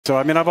So,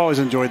 I mean, I've always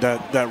enjoyed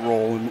that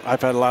role, and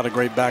I've had a lot of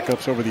great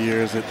backups over the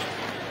years that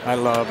I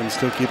love and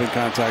still keep in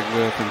contact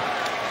with, and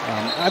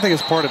I think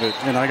it's part of it.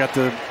 And I got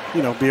to,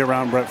 be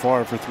around Brett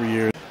Favre for 3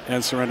 years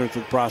and surrender to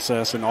the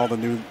process and all the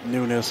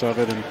newness of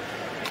it, and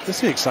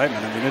just the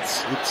excitement. I mean,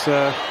 it's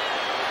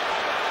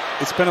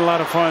been a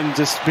lot of fun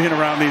just being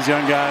around these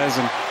young guys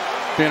and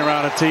being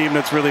around a team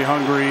that's really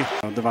hungry.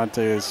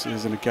 Devontae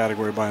is in a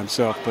category by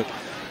himself, but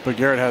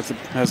Garrett has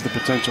the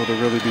potential to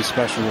really be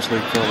special in this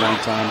league for a long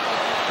time,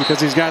 because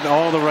he's got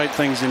all the right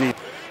things you need.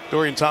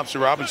 Dorian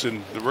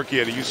Thompson-Robinson, the rookie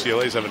out of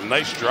UCLA, is having a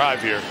nice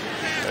drive here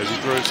as he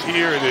throws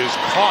here. It is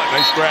caught.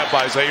 Nice grab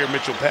by Zaire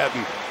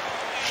Mitchell-Patton.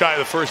 Shy of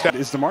the first half.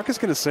 Is DeMarcus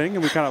going to sing?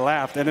 And we kind of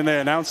laughed. And then they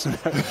announced it.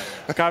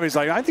 Cobby's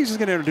like, I think he's just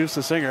going to introduce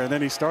the singer. And then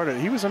he started.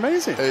 He was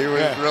amazing. He was really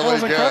that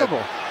was good.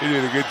 Incredible. He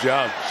did a good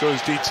job. So is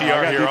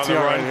DTR here on the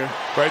run.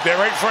 Right there,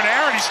 right in front of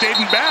Aaron. He stayed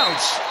in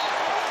bounds.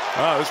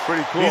 Oh, that's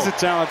pretty cool. He's a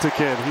talented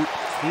kid.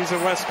 He's a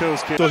West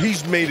Coast kid. So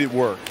he's made it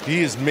work.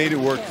 He has made it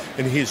work,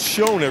 and he has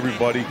shown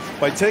everybody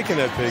by taking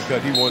that pay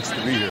cut he wants to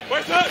be here.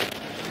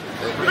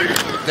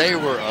 They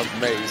were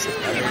amazing.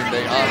 I mean,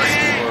 they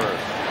honestly were.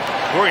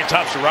 Dorian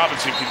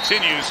Thompson-Robinson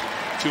continues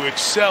to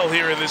excel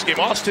here in this game.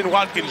 Austin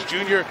Watkins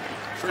Jr.,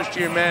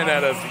 first-year man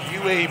out of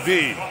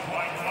UAB,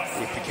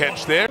 with the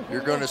catch there. You're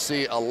going to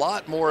see a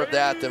lot more of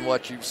that than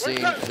what you've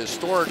seen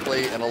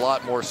historically, and a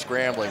lot more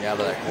scrambling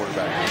out of that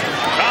quarterback.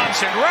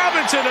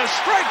 Thompson-Robinson, a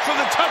strike for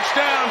the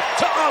touchdown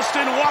to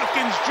Austin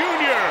Watkins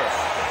Jr.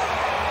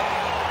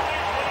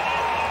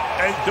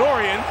 And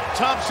Dorian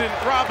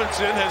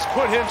Thompson-Robinson has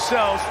put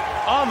himself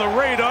on the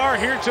radar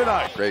here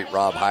tonight. Great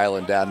Rob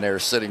Highland down there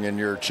sitting in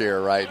your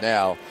chair right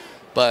now.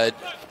 But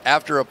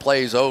after a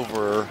play's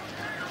over,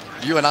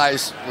 you and I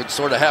would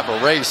sort of have a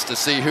race to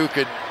see who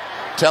could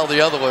tell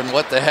the other one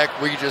what the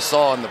heck we just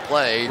saw in the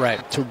play.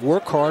 Right. To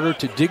work harder,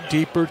 to dig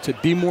deeper, to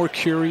be more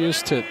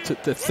curious, to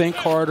think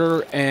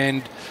harder,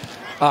 and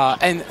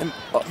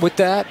with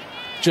that,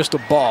 just a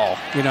ball.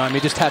 I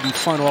mean, just having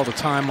fun all the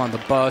time on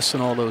the bus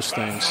and all those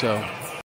things. So.